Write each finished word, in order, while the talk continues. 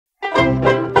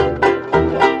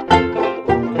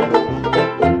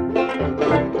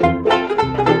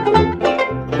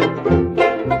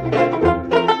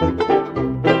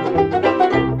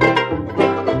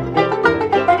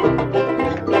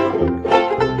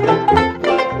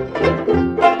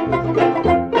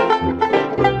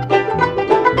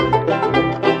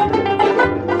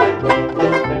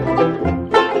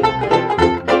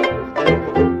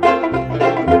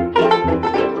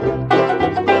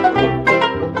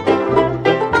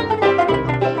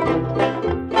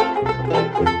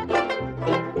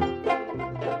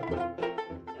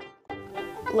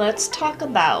let's talk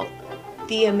about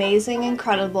the amazing,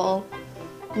 incredible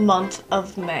month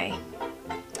of May.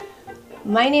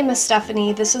 My name is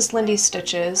Stephanie, this is Lindy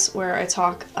Stitches, where I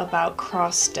talk about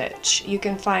cross-stitch. You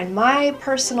can find my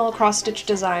personal cross-stitch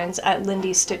designs at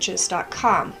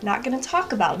lindystitches.com. Not going to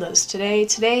talk about those today.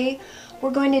 Today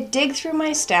we're going to dig through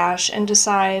my stash and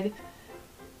decide,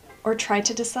 or try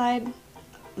to decide,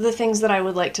 the things that I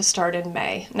would like to start in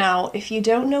May. Now, if you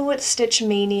don't know what Stitch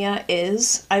Mania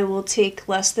is, I will take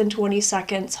less than 20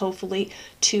 seconds, hopefully,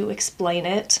 to explain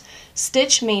it.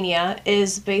 Stitch Mania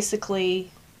is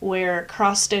basically where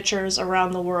cross-stitchers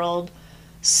around the world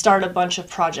start a bunch of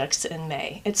projects in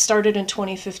May. It started in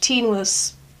 2015 with a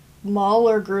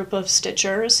smaller group of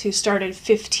stitchers who started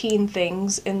 15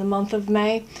 things in the month of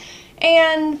May,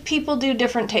 and people do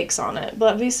different takes on it,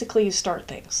 but basically you start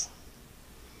things.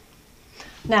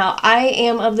 Now, I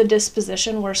am of the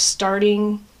disposition where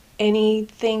starting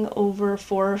anything over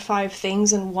 4 or 5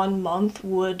 things in 1 month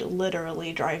would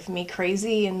literally drive me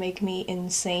crazy and make me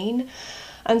insane.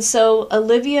 And so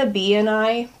Olivia B and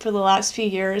I, for the last few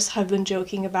years, have been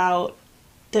joking about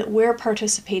that we're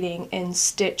participating in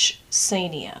Stitch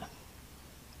SANIA,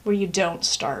 where you don't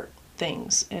start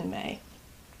things in May.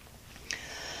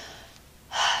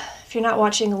 If you're not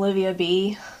watching Olivia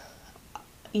B,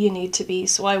 you need to be,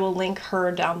 so I will link her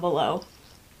down below.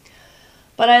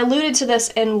 But I alluded to this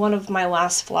in one of my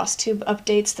last Flosstube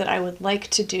updates that I would like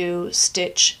to do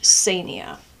Stitch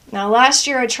SANIA. Now, last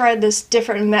year I tried this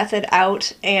different method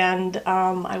out, and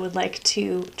I would like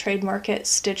to trademark it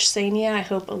Stitch SANIA. I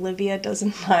hope Olivia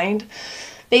doesn't mind.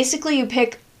 Basically, you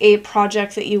pick a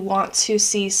project that you want to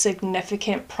see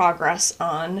significant progress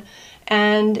on,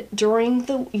 and during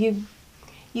the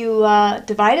you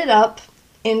divide it up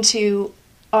into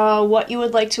what you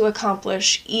would like to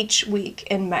accomplish each week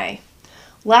in May.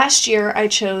 Last year I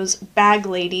chose Bag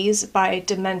Ladies by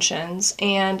Dimensions,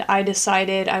 and I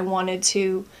decided I wanted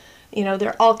to,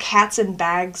 they're all cats in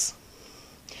bags.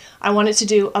 I wanted to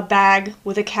do a bag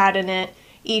with a cat in it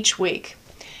each week.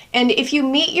 And if you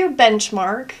meet your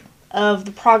benchmark of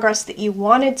the progress that you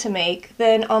wanted to make,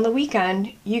 then on the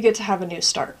weekend you get to have a new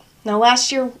start. Now,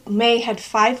 last year May had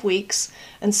 5 weeks,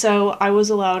 and so I was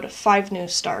allowed 5 new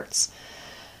starts.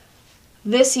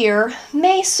 This year,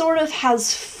 May sort of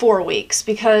has 4 weeks,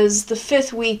 because the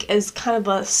 5th week is kind of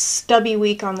a stubby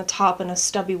week on the top and a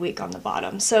stubby week on the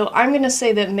bottom. So I'm going to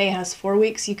say that May has 4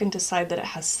 weeks. You can decide that it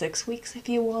has 6 weeks if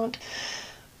you want.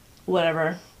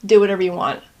 Whatever. Do whatever you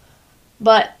want.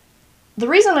 But the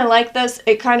reason I like this,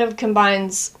 it kind of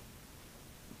combines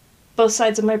both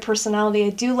sides of my personality. I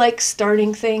do like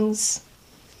starting things,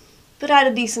 but at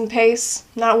a decent pace,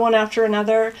 not one after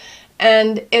another.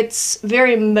 And it's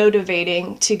very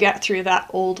motivating to get through that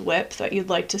old whip that you'd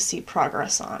like to see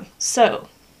progress on. So,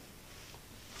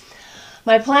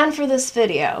 my plan for this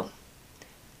video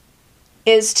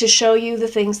is to show you the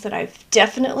things that I've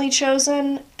definitely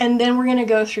chosen, and then we're going to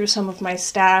go through some of my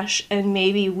stash and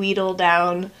maybe wheedle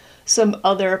down some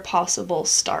other possible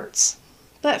starts.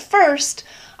 But first,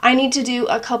 I need to do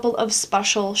a couple of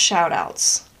special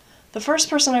shout-outs. The first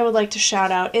person I would like to shout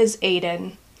out is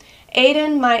Aiden.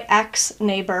 Aiden, my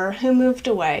ex-neighbor who moved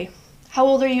away. How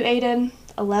old are you, Aiden?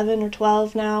 11 or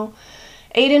 12 now?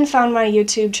 Aiden found my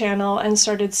YouTube channel and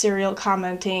started serial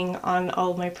commenting on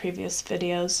all of my previous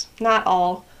videos. Not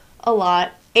all, a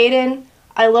lot. Aiden,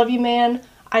 I love you, man.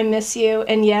 I miss you.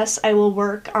 And yes, I will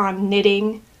work on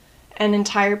knitting an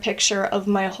entire picture of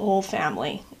my whole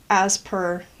family, as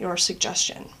per your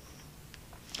suggestion.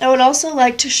 I would also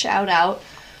like to shout out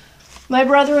my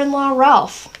brother-in-law,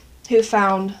 Ralph, who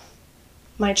found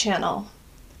my channel,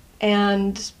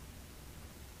 and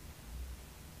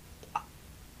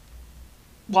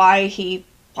why he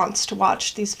wants to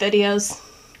watch these videos.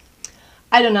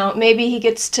 I don't know, maybe he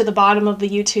gets to the bottom of the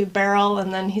YouTube barrel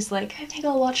and then he's like, I think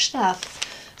I'll watch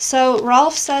stuff. So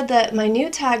Ralph said that my new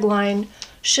tagline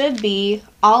should be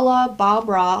a la Bob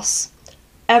Ross,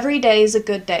 every day is a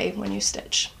good day when you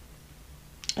stitch.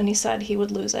 And he said he would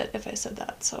lose it if I said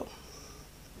that, so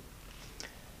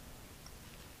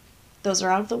those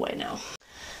are out of the way now.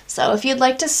 So if you'd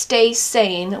like to stay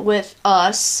sane with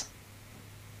us,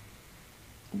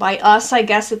 by us I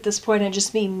guess at this point it'd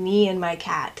just be me and my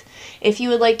cat. If you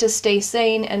would like to stay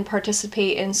sane and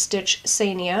participate in Stitch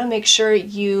SANIA, make sure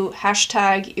you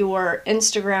hashtag your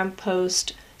Instagram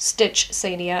post Stitch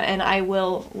SANIA, and I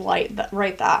will write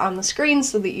that on the screen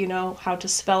so that you know how to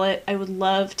spell it. I would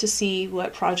love to see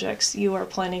what projects you are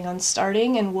planning on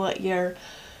starting and what your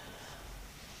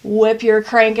whip you're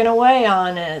cranking away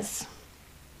on is.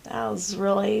 That was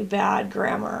really bad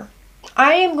grammar.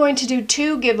 I am going to do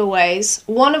 2 giveaways,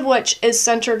 one of which is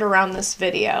centered around this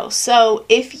video. So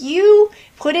if you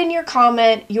put in your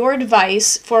comment your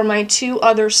advice for my 2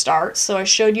 other starts, so I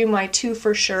showed you my 2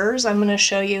 for sures, I'm going to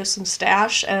show you some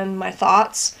stash and my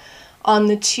thoughts on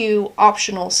the 2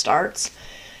 optional starts.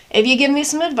 If you give me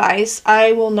some advice,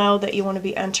 I will know that you want to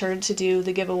be entered to do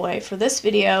the giveaway for this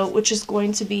video, which is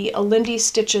going to be a Lindy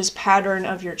Stitches pattern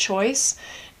of your choice.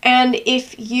 And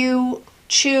if you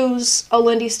choose a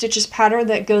Lindy Stitches pattern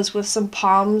that goes with some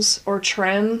palms or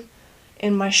trim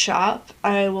in my shop,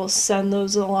 I will send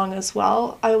those along as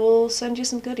well. I will send you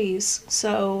some goodies.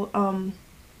 So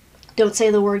don't say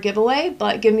the word giveaway,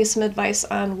 but give me some advice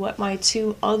on what my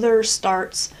 2 other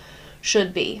starts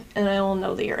should be, and I will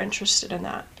know that you're interested in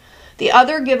that. The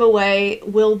other giveaway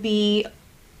will be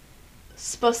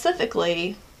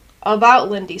specifically about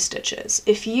Lindy Stitches.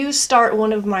 If you start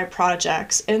one of my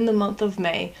projects in the month of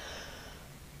May,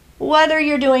 whether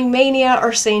you're doing Maynia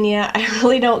or SANIA, I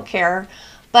really don't care,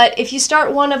 but if you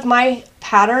start one of my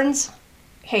patterns,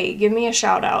 hey, give me a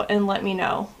shout out and let me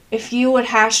know. If you would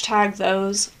hashtag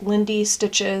those Lindy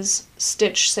Stitches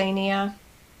Stitch SANIA,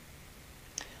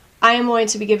 I am going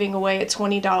to be giving away a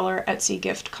 $20 Etsy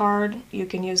gift card. You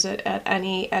can use it at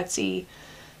any Etsy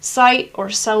site or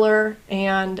seller,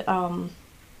 and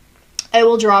I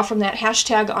will draw from that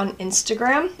hashtag on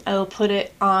Instagram. I will put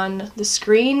it on the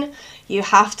screen. You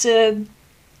have to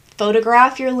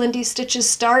photograph your Lindy Stitches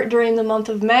start during the month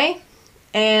of May,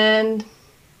 and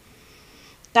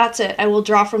that's it. I will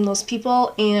draw from those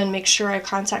people and make sure I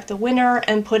contact the winner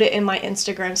and put it in my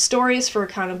Instagram stories for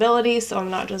accountability, so I'm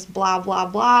not just blah blah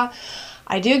blah.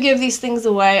 I do give these things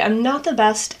away. I'm not the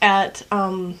best at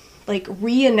like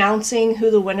re-announcing who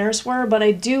the winners were, but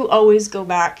I do always go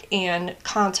back and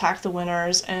contact the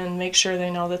winners and make sure they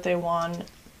know that they won.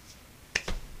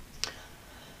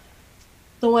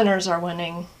 The winners are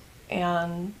winning,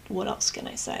 and what else can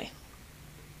I say?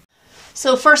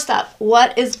 So first up,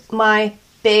 what is my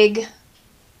big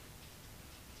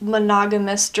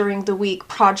monogamous during the week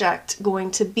project going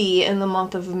to be in the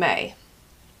month of May?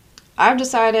 I've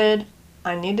decided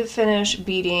I need to finish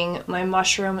beading my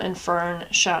mushroom and fern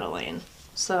chatelaine.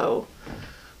 So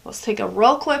let's take a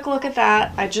real quick look at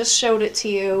that. I just showed it to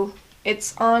you.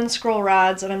 It's on scroll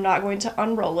rods and I'm not going to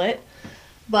unroll it,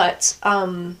 but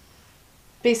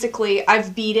basically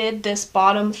I've beaded this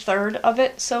bottom third of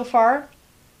it so far,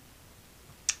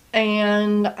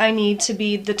 and I need to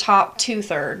bead the top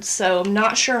 2/3. So I'm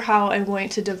not sure how I'm going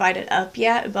to divide it up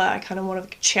yet, but I kind of want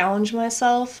to challenge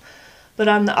myself. But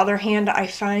on the other hand, I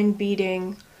find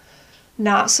beading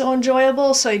not so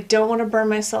enjoyable, so I don't want to burn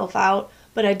myself out,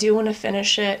 but I do want to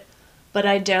finish it, but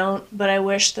I don't, but I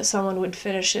wish that someone would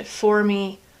finish it for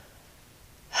me.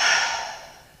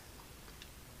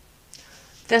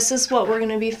 This is what we're going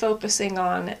to be focusing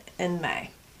on in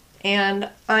May, and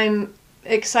I'm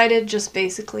excited just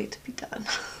basically to be done.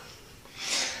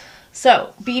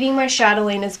 So, beading my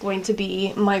chatelaine is going to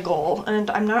be my goal,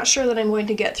 and I'm not sure that I'm going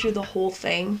to get through the whole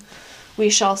thing. We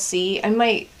shall see. I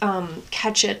might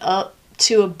catch it up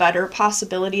to a better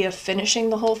possibility of finishing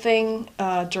the whole thing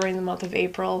during the month of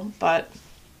April, but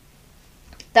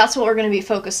that's what we're going to be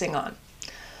focusing on.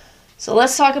 So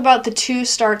let's talk about the 2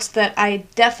 starts that I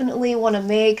definitely want to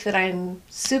make, that I'm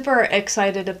super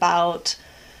excited about.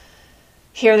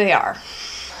 Here they are.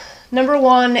 Number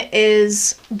 1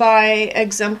 is by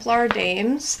Exemplar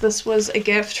Dames. This was a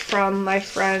gift from my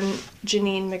friend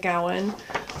Janine McGowan.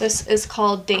 This is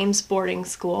called Dames Boarding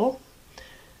School.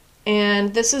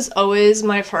 And this is always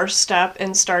my first step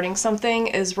in starting something,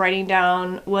 is writing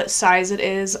down what size it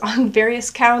is on various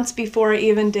counts before I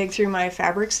even dig through my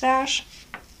fabric stash.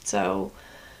 So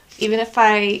even if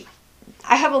I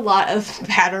have a lot of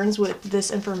patterns with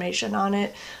this information on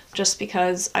it, just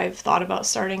because I've thought about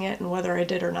starting it and whether I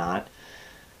did or not.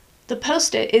 The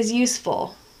post-it is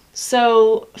useful.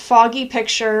 So, foggy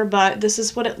picture, but this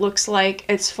is what it looks like.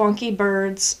 It's funky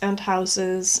birds and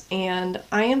houses, and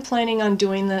I am planning on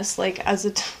doing this like as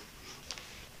a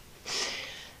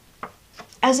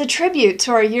tribute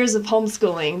to our years of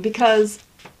homeschooling, because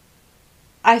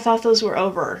I thought those were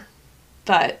over,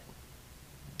 but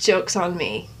joke's on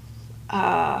me.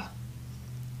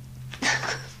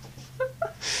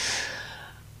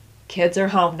 Kids are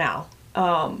home now.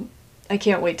 I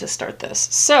can't wait to start this.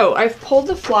 So I've pulled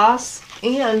the floss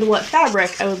and what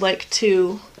fabric I would like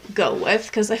to go with,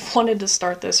 because I've wanted to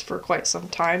start this for quite some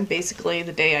time, basically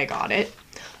the day I got it.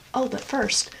 Oh, but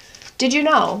first, did you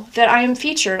know that I am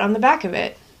featured on the back of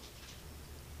it?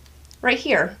 Right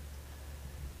here.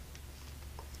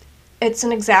 It's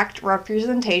an exact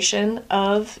representation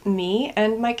of me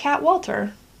and my cat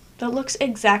Walter. That looks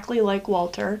exactly like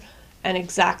Walter, and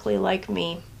exactly like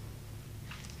me.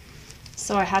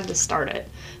 So I had to start it.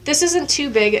 This isn't too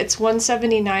big. It's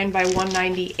 179 by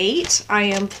 198. I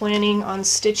am planning on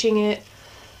stitching it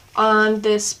on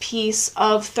this piece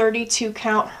of 32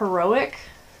 count Heroic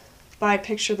by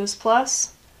Picture This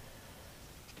Plus.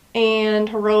 And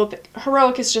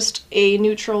Heroic is just a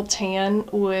neutral tan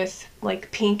with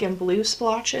like pink and blue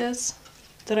splotches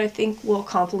that I think will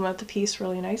complement the piece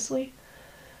really nicely.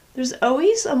 There's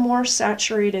always a more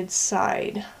saturated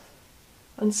side,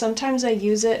 and sometimes I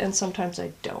use it and sometimes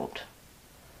I don't.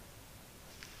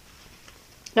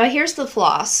 Now here's the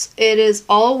floss. It is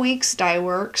All Weeks Dye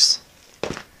Works.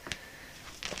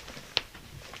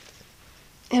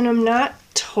 And I'm not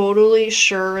totally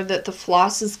sure that the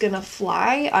floss is gonna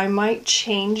fly. I might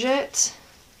change it.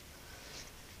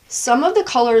 Some of the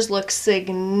colors look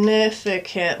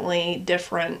significantly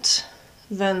different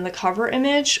than the cover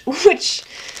image, which,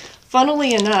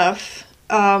 funnily enough,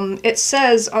 it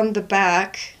says on the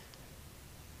back,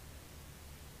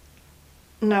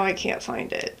 no, I can't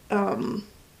find it.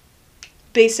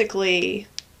 Basically,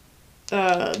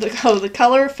 the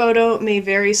color photo may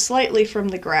vary slightly from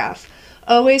the graph.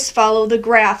 Always follow the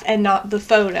graph and not the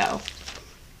photo.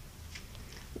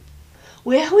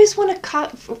 We always want to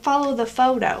follow the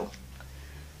photo.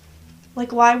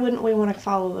 Like, why wouldn't we want to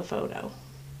follow the photo?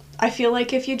 I feel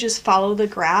like if you just follow the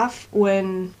graph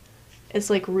when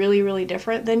it's like really, really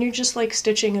different, then you're just like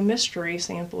stitching a mystery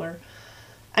sampler.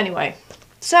 Anyway,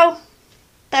 so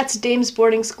that's Dame's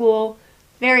Boarding School.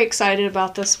 Very excited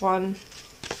about this one.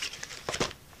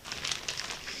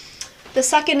 The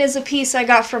second is a piece I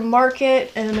got from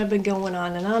Market, and I've been going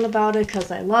on and on about it because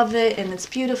I love it and it's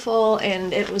beautiful,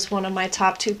 and it was one of my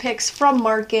top 2 picks from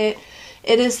Market.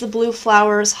 It is the Blue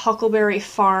Flowers Huckleberry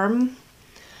Farm.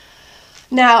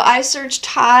 Now, I searched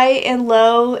high and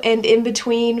low and in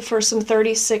between for some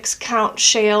 36 count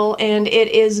shale, and it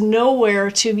is nowhere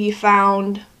to be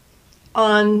found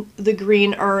on the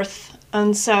green earth,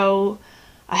 and so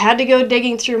I had to go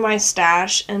digging through my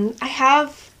stash, and I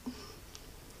have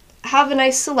a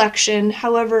nice selection.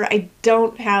 However, I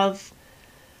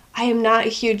am not a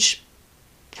huge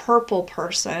purple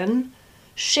person.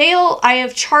 Shale I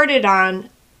have charted on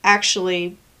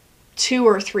actually 2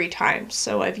 or 3 times,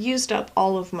 so I've used up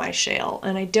all of my shale,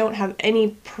 and I don't have any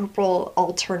purple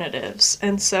alternatives,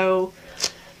 and so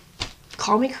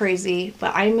call me crazy,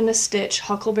 but I'm going to stitch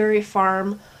Huckleberry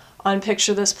Farm on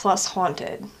Picture This Plus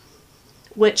Haunted,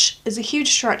 which is a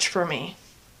huge stretch for me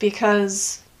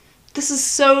because this is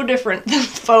so different than the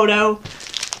photo.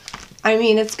 I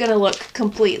mean, it's going to look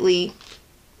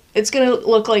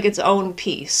like its own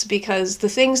piece, because the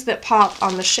things that pop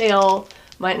on the shale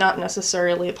might not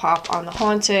necessarily pop on the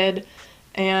Haunted,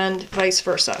 and vice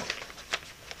versa.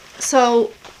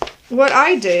 So what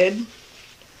I did,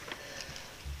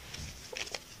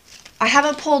 I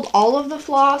haven't pulled all of the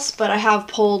floss, but I have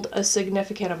pulled a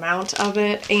significant amount of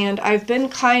it, and I've been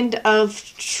kind of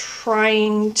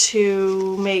trying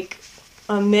to make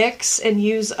a mix and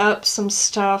use up some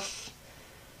stuff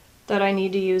that I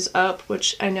need to use up,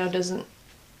 which I know doesn't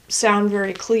sound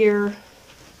very clear,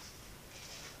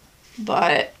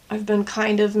 but I've been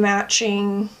kind of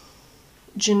matching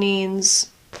Janine's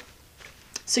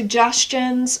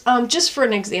suggestions. Just for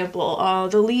an example,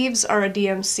 the leaves are a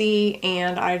DMC,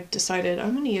 and I decided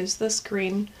I'm going to use this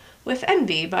green with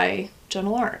Envy by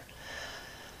Gentle Art.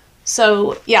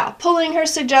 So yeah, pulling her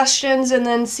suggestions and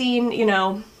then seeing, you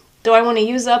know, do I want to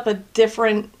use up a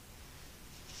different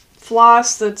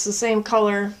floss that's the same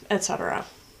color, etc.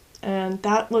 And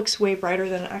that looks way brighter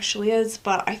than it actually is,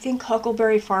 but I think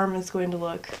Huckleberry Farm is going to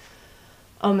look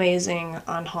amazing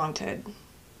on Haunted.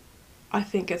 I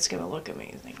think it's going to look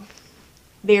amazing.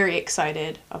 Very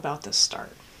excited about this start.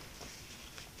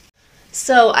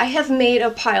 So I have made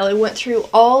a pile. I went through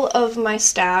all of my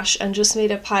stash and just made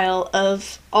a pile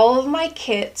of all of my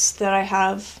kits that I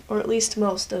have, or at least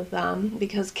most of them,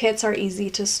 because kits are easy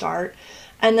to start.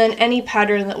 And then any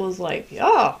pattern that was like,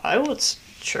 yeah, I would,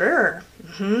 sure.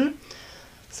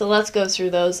 So let's go through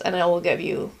those and I will give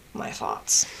you my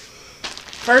thoughts.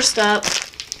 First up,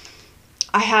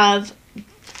 I have,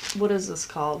 what is this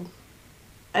called?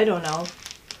 I don't know.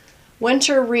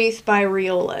 Winter Wreath by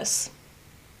Riolis.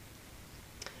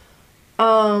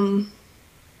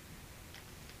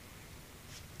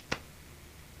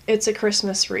 It's a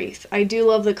Christmas wreath. I do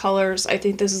love the colors. I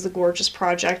think this is a gorgeous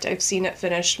project. I've seen it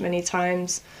finished many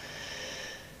times.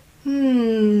 Goes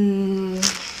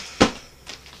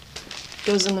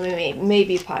in the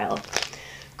maybe pile.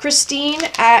 Christine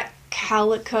at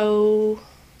Calico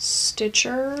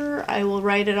Stitcher. I will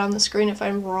write it on the screen if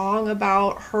I'm wrong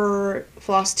about her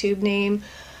Flosstube name.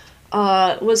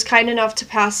 was kind enough to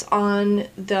pass on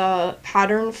the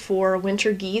pattern for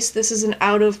Winter Geese. This is an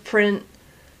out-of-print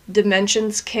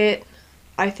dimensions kit.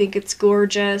 I think it's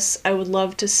gorgeous. I would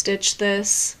love to stitch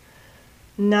this.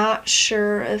 Not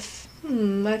sure if...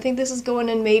 I think this is going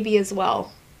in maybe as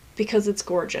well, because it's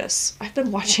gorgeous. I've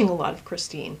been watching a lot of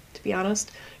Christine, to be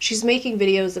honest. She's making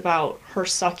videos about her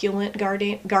succulent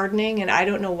gardening, and I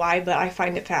don't know why, but I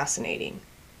find it fascinating.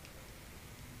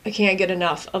 I can't get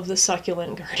enough of the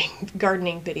succulent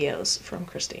gardening videos from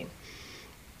Christine.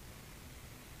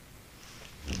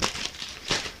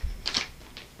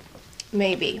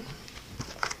 Maybe.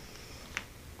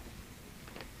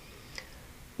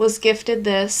 Was gifted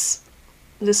this.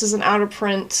 This is an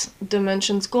out-of-print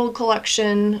Dimensions Gold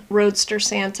Collection Roadster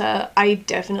Santa. I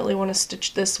definitely want to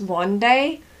stitch this one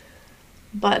day,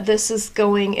 but this is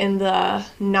going in the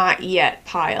not yet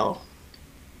pile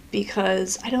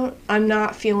because I'm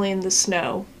not feeling the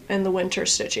snow and the winter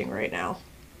stitching right now.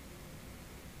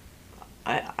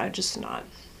 I just not.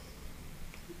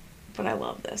 But I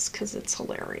love this because it's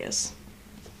hilarious.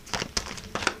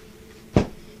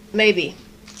 Maybe.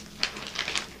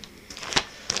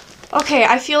 Okay,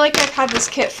 I feel like I've had this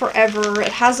kit forever.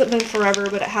 It hasn't been forever,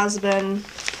 but it has been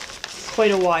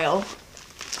quite a while.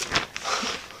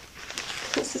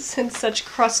 This is in such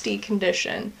crusty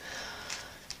condition.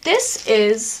 This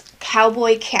is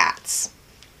Cowboy Cats.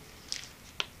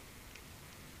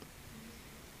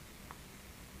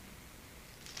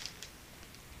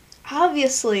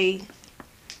 Obviously,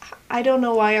 I don't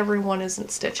know why everyone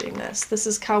isn't stitching this. This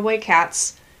is Cowboy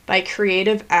Cats by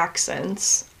Creative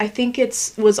Accents. I think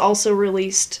it was also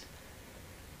released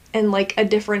in like a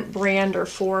different brand or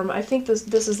form. I think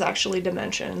this is actually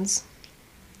Dimensions.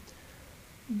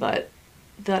 But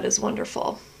that is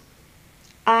wonderful.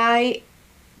 I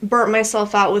burnt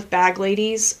myself out with Bag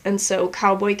Ladies, and so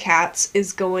Cowboy Cats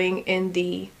is going in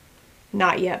the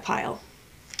not yet pile.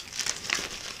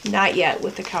 Not yet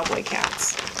with the Cowboy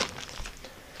Cats.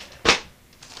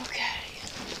 Okay.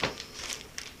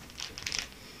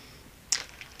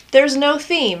 There's no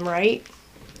theme, right?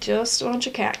 Just a bunch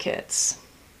of cat kits.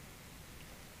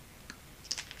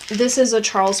 This is a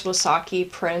Charles Wasaki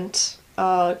print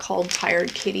called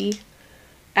Tired Kitty,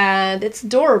 and it's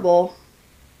adorable.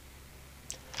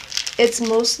 It's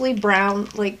mostly brown,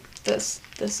 like this.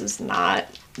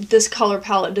 This color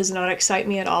palette does not excite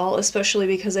me at all, especially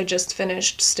because I just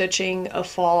finished stitching a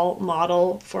fall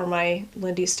model for my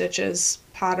Lindy Stitches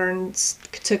patterns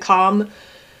to come,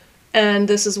 and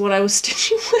this is what I was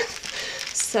stitching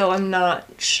with. So I'm not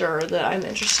sure that I'm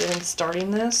interested in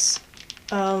starting this.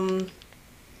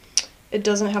 It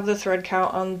doesn't have the thread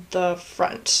count on the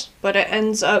front, but it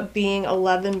ends up being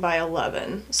 11 by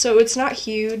 11. So it's not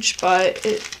huge, but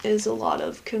it is a lot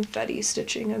of confetti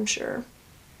stitching, I'm sure.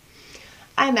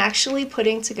 I'm actually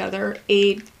putting together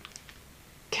a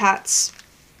Cats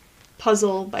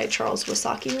puzzle by Charles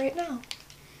Wasaki right now.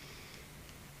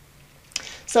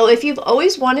 So if you've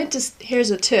always wanted to,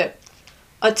 here's a tip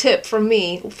from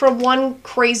me, from one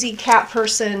crazy cat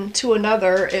person to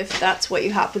another, if that's what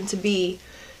you happen to be.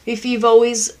 If you've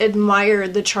always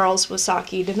admired the Charles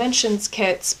Wasaki Dimensions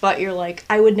kits, but you're like,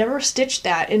 I would never stitch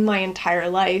that in my entire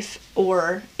life,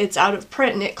 or it's out of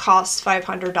print and it costs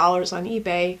 $500 on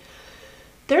eBay,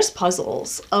 there's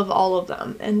puzzles of all of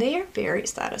them, and they are very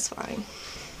satisfying.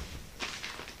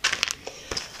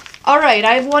 Alright,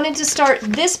 I've wanted to start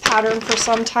this pattern for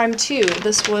some time too.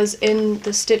 This was in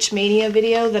the Stitch Mania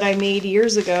video that I made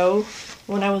years ago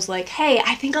when I was like, hey,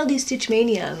 I think I'll do Stitch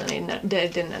Mania, and then I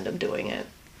didn't end up doing it.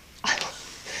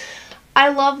 I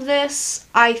love this.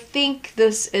 I think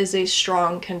this is a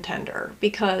strong contender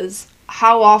because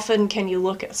how often can you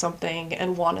look at something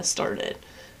and want to start it?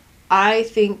 I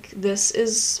think this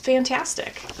is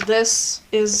fantastic. This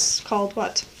is called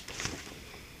what?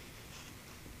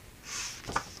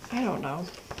 I don't know.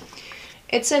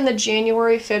 It's in the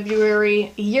January,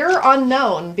 February, year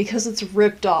unknown because it's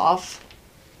ripped off.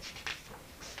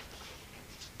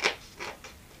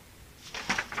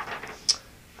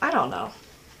 I don't know.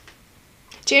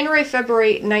 January,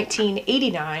 February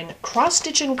 1989, Cross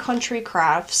Stitch and Country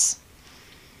Crafts.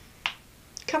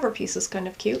 Cover piece is kind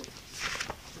of cute.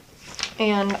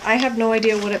 And I have no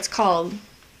idea what it's called.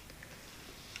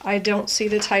 I don't see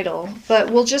the title, but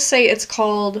we'll just say it's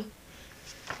called,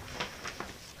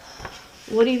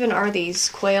 what even are these?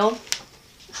 Quail?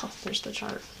 Oh, there's the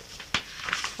chart.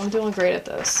 I'm doing great at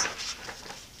this.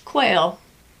 Quail.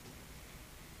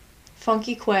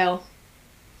 Funky Quail.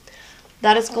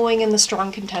 That is going in the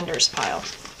strong contenders pile.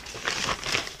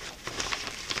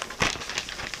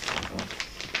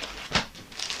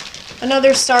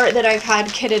 Another start that I've had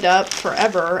kitted up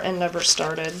forever and never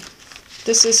started.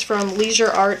 This is from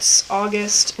Leisure Arts,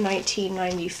 August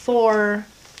 1994.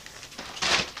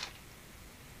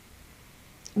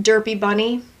 Derpy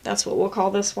Bunny, that's what we'll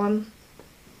call this one.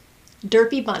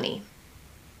 Derpy Bunny.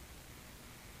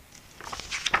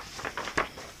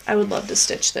 I would love to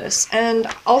stitch this. And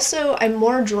also, I'm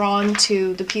more drawn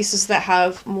to the pieces that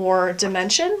have more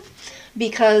dimension,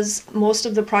 because most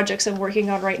of the projects I'm working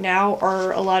on right now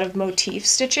are a lot of motif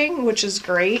stitching, which is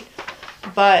great.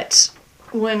 But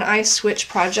when I switch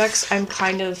projects, I'm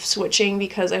kind of switching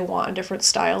because I want a different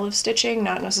style of stitching,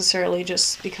 not necessarily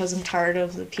just because I'm tired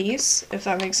of the piece, if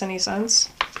that makes any sense.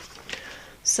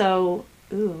 So,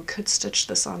 ooh, could stitch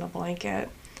this on a blanket.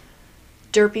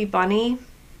 Derpy Bunny.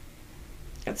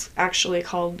 It's actually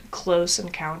called Close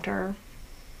Encounter.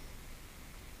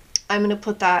 I'm going to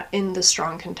put that in the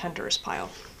Strong Contenders pile.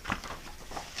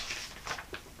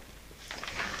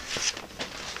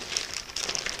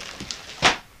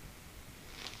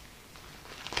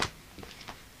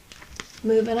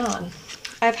 Moving on.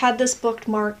 I've had this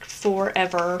bookmarked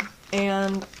forever,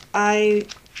 and I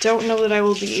don't know that I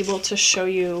will be able to show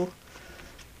you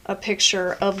a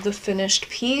picture of the finished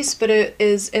piece, but it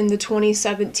is in the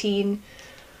 2017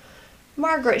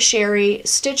 Margaret Sherry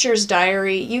Stitcher's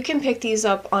Diary. You can pick these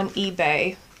up on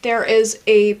eBay. There is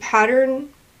a pattern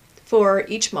for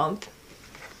each month,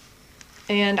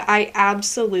 and I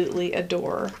absolutely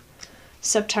adore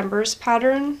September's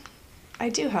pattern. I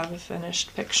do have a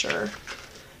finished picture.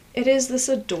 It is this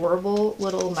adorable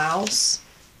little mouse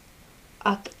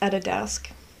at a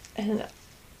desk, and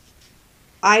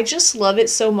I just love it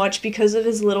so much because of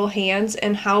his little hands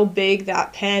and how big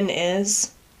that pen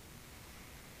is.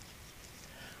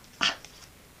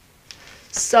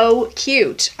 So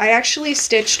cute. I actually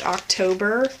stitched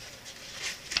October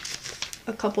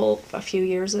a few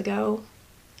years ago.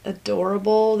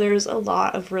 Adorable. There's a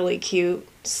lot of really cute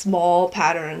small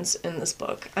patterns in this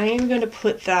book. I am going to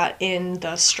put that in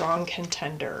the Strong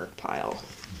Contender pile.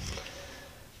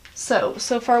 So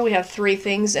far we have 3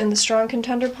 things in the Strong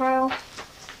Contender pile.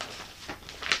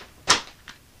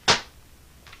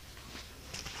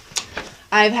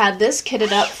 I've had this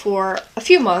kitted up for a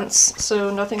few months,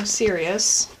 so nothing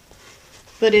serious,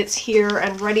 but it's here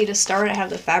and ready to start. I have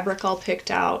the fabric all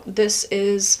picked out. This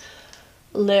is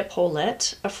Le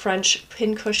Paulette, a French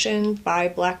pincushion by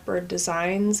Blackbird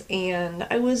Designs, and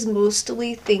I was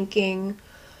mostly thinking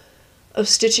of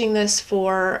stitching this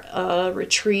for a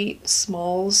retreat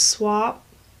smalls swap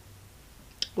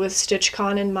with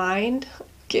StitchCon in mind.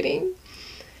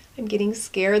 I'm getting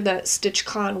scared that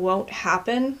StitchCon won't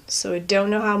happen, so I don't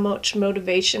know how much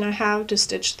motivation I have to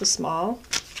stitch the small.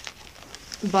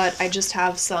 But I just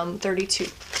have some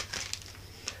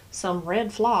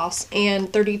red floss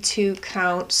and 32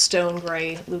 count stone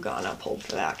gray lugana pulled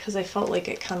for that, because I felt like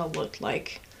it kind of looked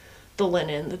like the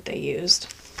linen that they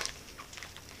used.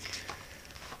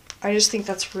 I just think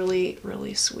that's really,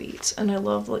 really sweet, and I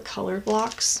love the color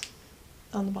blocks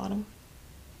on the bottom.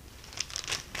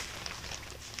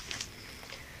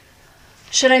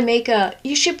 Should I make a,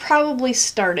 you should probably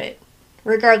start it,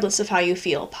 regardless of how you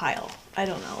feel, pile. I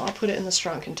don't know, I'll put it in the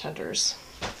Strong Contenders.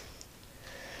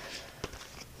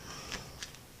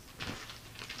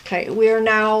 Okay, we are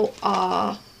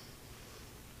now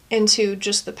into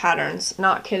just the patterns,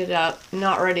 not kitted up,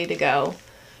 not ready to go.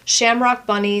 Shamrock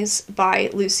Bunnies by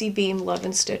Lucy Beam Love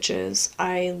and Stitches.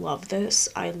 I love this.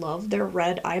 I love their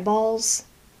red eyeballs.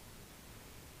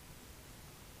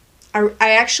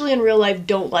 I actually in real life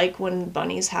don't like when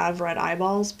bunnies have red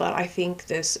eyeballs, but I think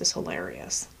this is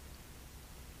hilarious.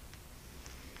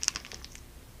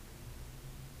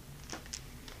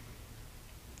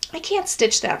 I can't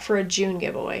stitch that for a June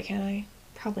giveaway, can I?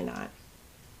 Probably not.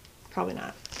 Probably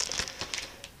not.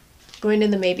 Going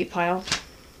in the maybe pile.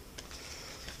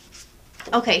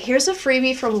 Okay, here's a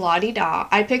freebie from Lottie Da.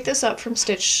 I picked this up from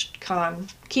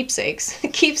StitchCon Keepsakes.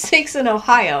 Keepsakes in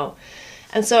Ohio.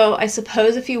 And so I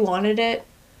suppose if you wanted it,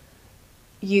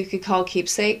 you could call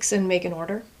Keepsakes and make an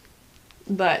order.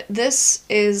 But this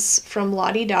is from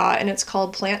Lottie Da, and it's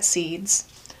called Plant Seeds.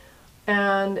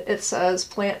 And it says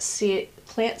plant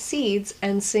seeds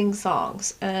and sing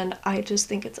songs. And I just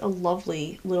think it's a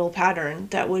lovely little pattern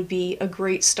that would be a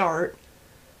great start,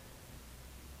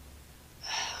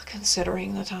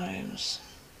 considering the times.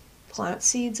 Plant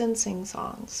seeds and sing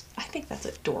songs. I think that's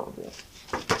adorable.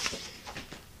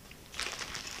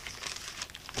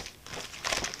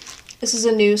 This is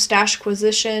a new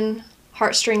Stashquisition.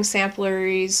 Heartstring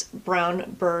Sampleries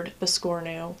Brown Bird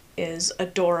Biscornu is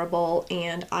adorable,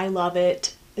 and I love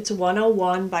it. It's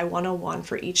 101 by 101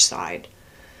 for each side.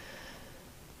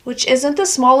 Which isn't the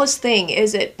smallest thing,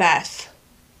 is it, Beth?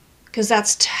 Because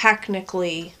that's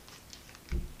technically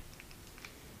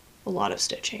a lot of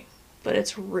stitching, but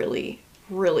it's really,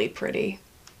 really pretty.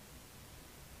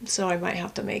 So I might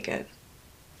have to make it.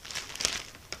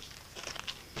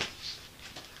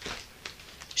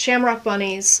 Shamrock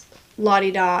Bunnies,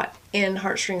 Lottie Dot, and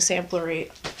Heartstring Samplery,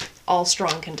 all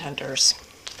strong contenders.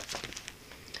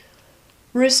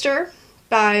 Rooster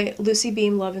by Lucy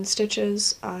Beam Love and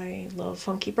Stitches. I love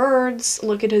funky birds.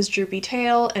 Look at his droopy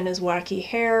tail and his wacky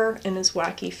hair and his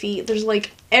wacky feet. There's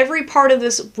like every part of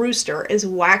this rooster is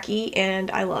wacky and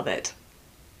I love it.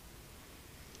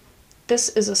 This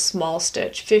is a small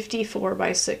stitch, 54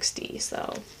 by 60,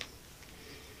 so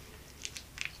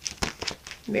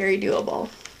very doable.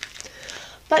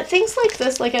 But things like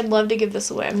this, like I'd love to give this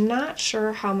away. I'm not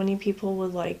sure how many people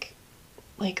would like,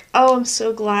 oh, I'm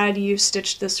so glad you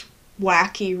stitched this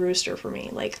wacky rooster for me.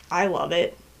 Like, I love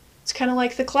it. It's kind of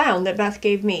like the clown that Beth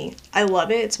gave me. I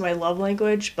love it. It's my love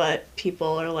language, but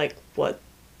people are like, what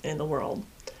in the world?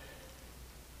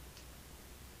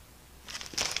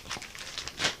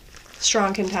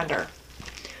 Strong contender.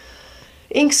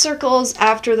 Ink Circles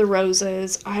After the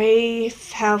Roses. I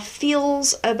have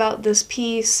feels about this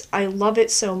piece. I love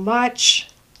it so much,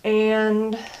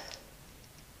 and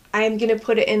I'm gonna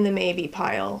put it in the maybe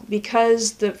pile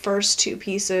because the first two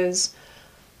pieces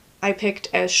I picked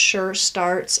as sure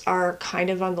starts are kind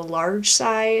of on the large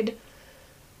side.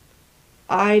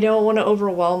 I don't want to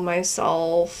overwhelm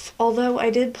myself, although I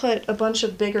did put a bunch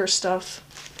of bigger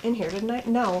stuff in here, didn't I?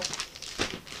 No.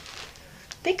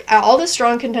 I think all the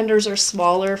strong contenders are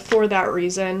smaller for that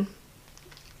reason,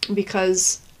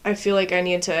 because I feel like I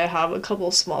need to have a couple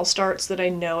small starts that I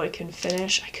know I can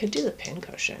finish. I could do the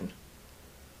pincushion.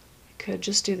 I could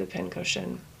just do the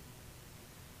pincushion.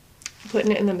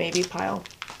 Putting it in the maybe pile.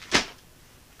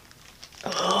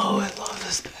 Oh, I love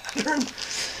this pattern.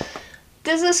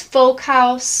 This is Folk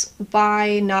House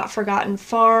by Not Forgotten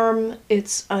Farm.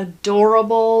 It's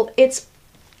adorable. It's,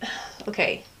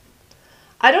 okay.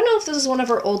 I don't know if this is one of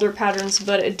her older patterns,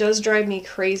 but it does drive me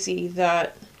crazy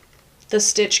that the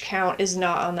stitch count is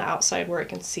not on the outside where I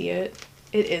can see it.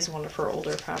 It is one of her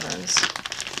older patterns.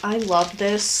 I love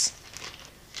this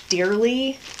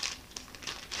dearly.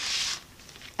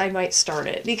 I might start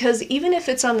it because even if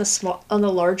it's on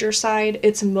the larger side,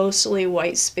 it's mostly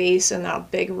white space and that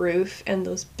big roof and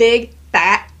those big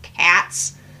fat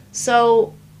cats.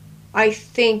 So I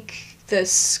think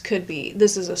this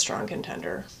is a strong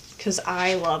contender because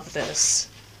I love this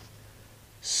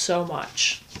so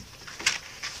much.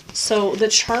 So the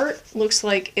chart looks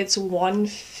like it's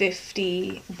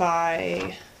 150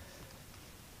 by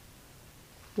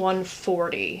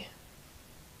 140.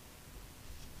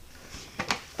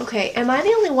 Okay, am I the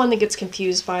only one that gets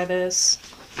confused by this?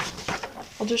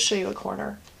 I'll just show you a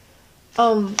corner.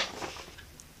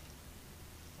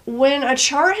 When a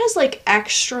chart has like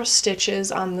extra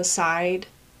stitches on the side,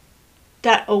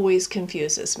 that always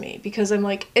confuses me because I'm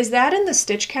like, is that in the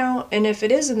stitch count? And if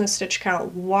it is in the stitch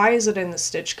count, why is it in the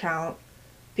stitch count?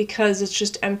 Because it's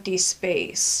just empty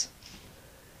space.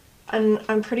 And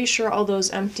I'm pretty sure all those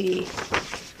empty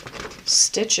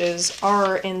stitches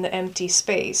are in the empty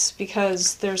space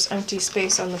because there's empty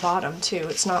space on the bottom too.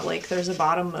 It's not like there's a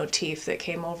bottom motif that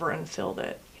came over and filled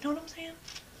it. You know what I'm saying?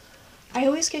 I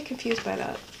always get confused by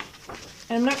that.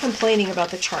 And I'm not complaining about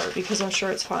the chart because I'm sure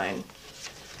it's fine.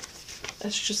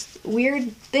 It's just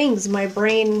weird things my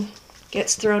brain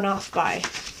gets thrown off by.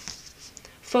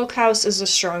 Folk House is a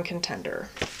strong contender.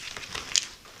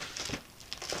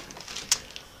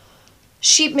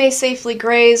 Sheep May Safely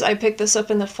Graze. I picked this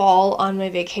up in the fall on my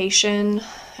vacation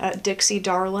at Dixie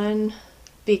Darlin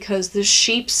because the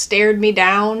sheep stared me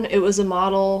down. It was a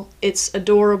model. It's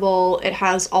adorable. It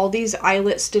has all these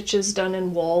eyelet stitches done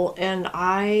in wool and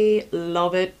I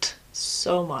love it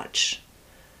so much.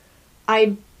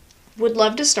 I would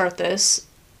love to start this,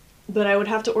 but I would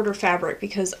have to order fabric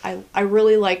because I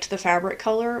really liked the fabric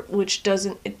color, which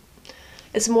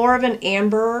it's more of an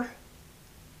amber.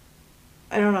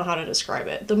 I don't know how to describe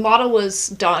it. The model was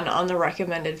done on the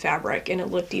recommended fabric and it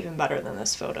looked even better than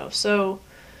this photo. So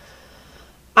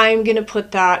I'm going to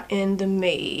put that in the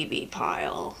maybe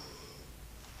pile.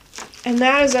 And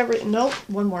that is nope,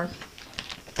 one more.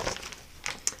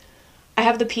 I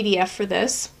have the PDF for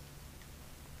this.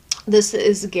 This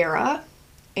is Gara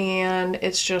and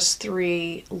it's just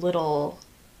 3 little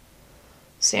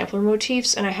sampler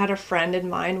motifs and I had a friend in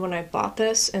mind when I bought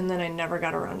this and then I never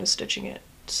got around to stitching it.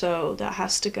 So that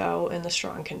has to go in the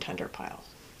strong contender pile.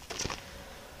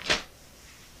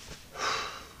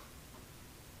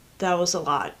 That was a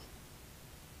lot.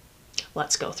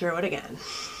 Let's go through it again.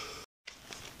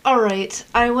 Alright,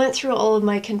 I went through all of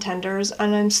my contenders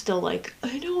and I'm still like,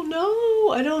 I don't know.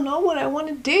 I don't know what I want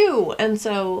to do. And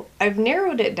so I've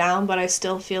narrowed it down, but I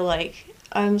still feel like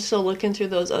I'm still looking through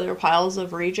those other piles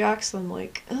of rejects. I'm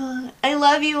like, I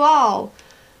love you all.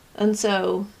 And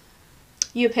so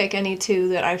you pick any two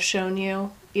that I've shown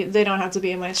you. They don't have to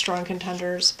be my strong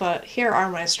contenders, but here are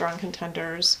my strong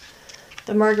contenders.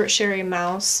 The Margaret Sherry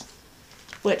Mouse,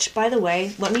 which, by the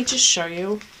way, let me just show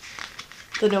you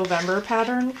the November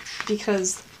pattern,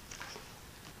 because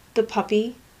the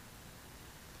puppy,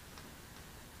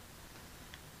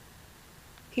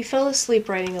 he fell asleep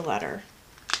writing a letter.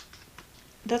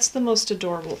 That's the most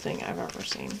adorable thing I've ever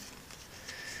seen.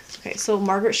 Okay, so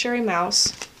Margaret Sherry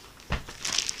Mouse,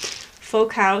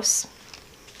 Folk House,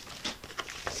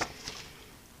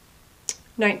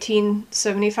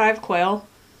 1975 Quail,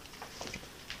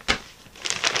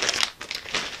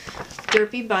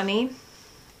 Derpy Bunny,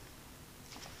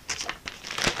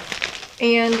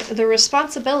 and the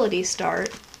Responsibility Start,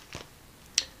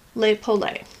 Le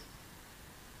Poulet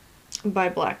by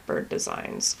Blackbird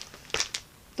Designs.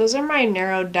 Those are my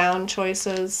narrowed down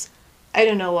choices. I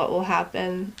don't know what will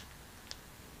happen.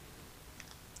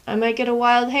 I might get a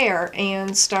wild hair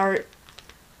and start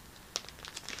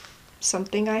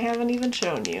something I haven't even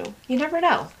shown you. You never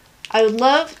know. I would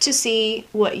love to see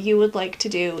what you would like to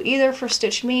do, either for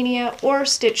Stitch Mania or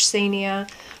Stitch SANIA.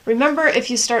 Remember, if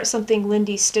you start something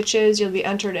Lindy Stitches, you'll be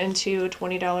entered into a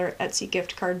 $20 Etsy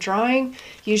gift card drawing.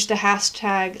 Use the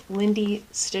hashtag Lindy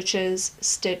Stitches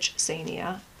Stitch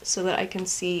SANIA so that I can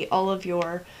see all of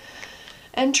your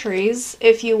entries,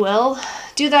 if you will.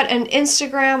 Do that on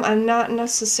Instagram. I'm not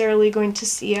necessarily going to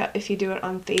see it if you do it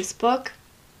on Facebook.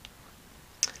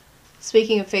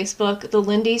 Speaking of Facebook, the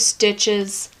Lindy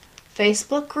Stitches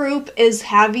Facebook group is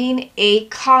having a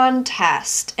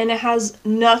contest, and it has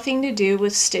nothing to do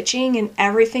with stitching and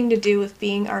everything to do with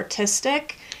being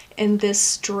artistic in this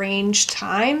strange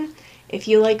time. If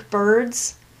you like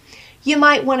birds, you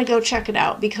might want to go check it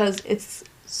out, because it's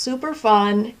super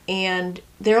fun, and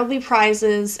there'll be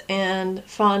prizes and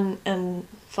fun.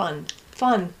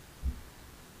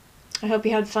 I hope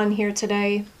you had fun here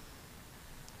today.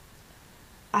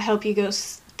 I hope you go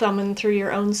thumbing through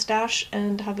your own stash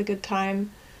and have a good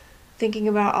time thinking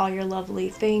about all your lovely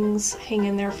things. Hang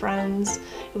in there, friends.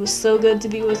 It was so good to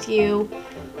be with you.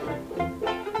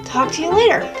 Talk to you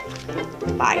later.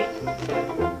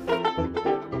 Bye.